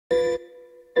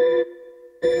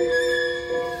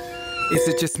Is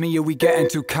it just me or we getting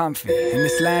too comfy in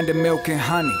this land of milk and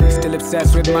honey? Still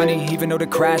obsessed with money, even though the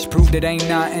crash proved it ain't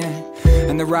nothing.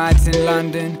 And the riots in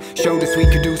London showed us we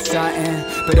could do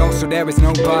something, but also there is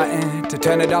no button to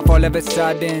turn it off all of a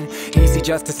sudden. Easy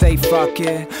just to say fuck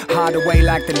it, hide away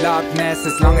like the Loch Ness.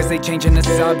 As long as they changing the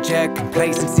subject,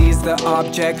 complacency is the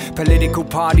object. Political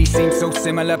parties seem so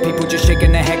similar, people just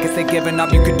shaking their head cause they're giving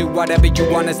up. You can do whatever you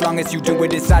want as long as you do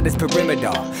it inside this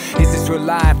perimeter. Is this real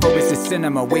life or is this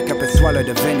cinema? Wake up and swallow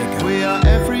the vinegar. We are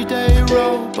everyday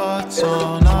robots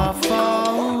on our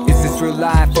phone. Is this real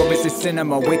life or is this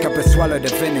cinema? Wake up and swallow the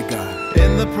vinegar.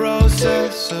 In the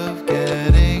process of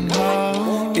getting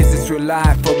home. Is this real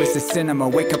life or is this cinema?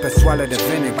 Wake up and swallow the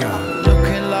vinegar.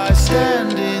 Looking like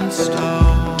standing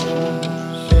stones.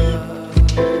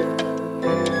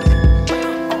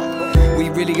 We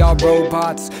really are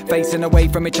robots, facing away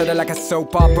from each other like a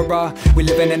soap opera. We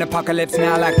live in an apocalypse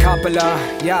now like Coppola.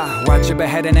 Yeah, watch your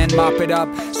behead and then mop it up.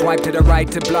 Swipe to the right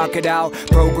to block it out.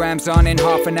 Programs on in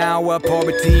half an hour. Pour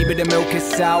a tea but the milk is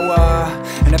sour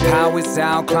and the power's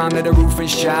out. Climb to the roof and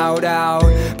shout out,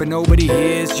 but nobody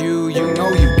hears you. You know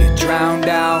you get drowned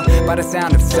out by the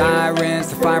sound of sirens.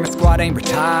 The firing squad ain't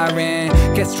retiring.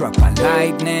 Get struck by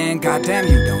lightning. Goddamn,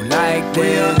 you don't like this.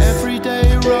 We are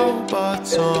everyday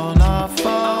robots on our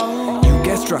phone. You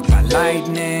get struck by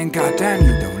lightning. Goddamn,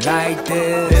 you don't like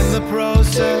this. In the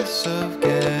process of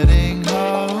getting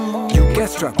home. You get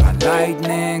struck by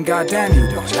lightning. Goddamn, you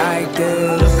don't like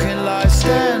this. Looking like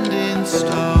standing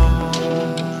stones.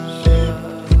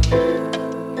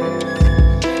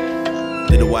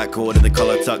 Little white cord and the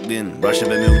collar tucked in. Rush of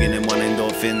a million and one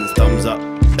endorphins. Thumbs up,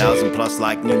 1,000 plus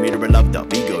like new meter loved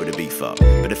up. Ego to beef up,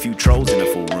 but a few trolls in a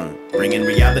full room. Bringing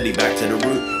reality back to the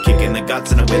root. Kicking the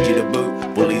guts and a wedgie to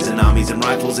boot. Bullies and armies and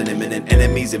rifles and imminent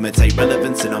enemies imitate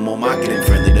relevance in a more marketing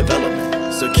friendly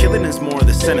development. So killing is more of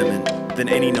the sentiment than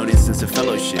any known instance of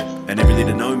fellowship. And every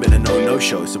little known been a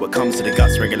no-show. So it comes to the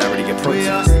guts, regularity and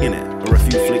protest in it. Or a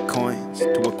few flick coins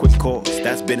to a quick cause.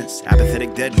 That's business,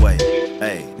 apathetic dead weight.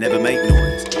 Hey, never make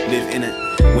noise, live in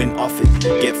it, win off it,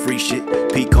 get free shit,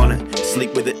 peek on it,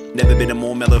 sleep with it. Never been a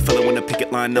more mellow fellow when the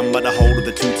picket line number, the hold of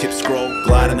the two-tip scroll,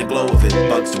 glide in the glow of it,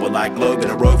 bugs to a light globe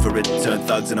in a row for it, turn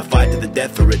thugs in a fight to the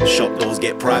death for it, shop doors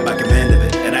get pried by command of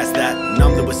it, and that's that,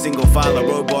 numb to a single file of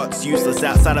robots, useless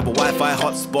outside of a Wi-Fi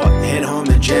hotspot, head home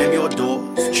and jam your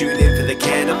doors, tune in for the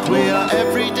canned applause. We are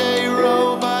everyday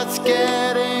robots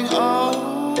getting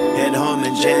old. Head home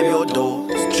and jam your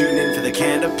doors, tune in for the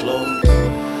canned applause.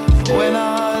 When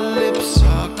our lips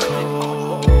are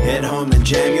cold. Head home and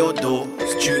jam your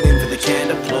doors, tune in for the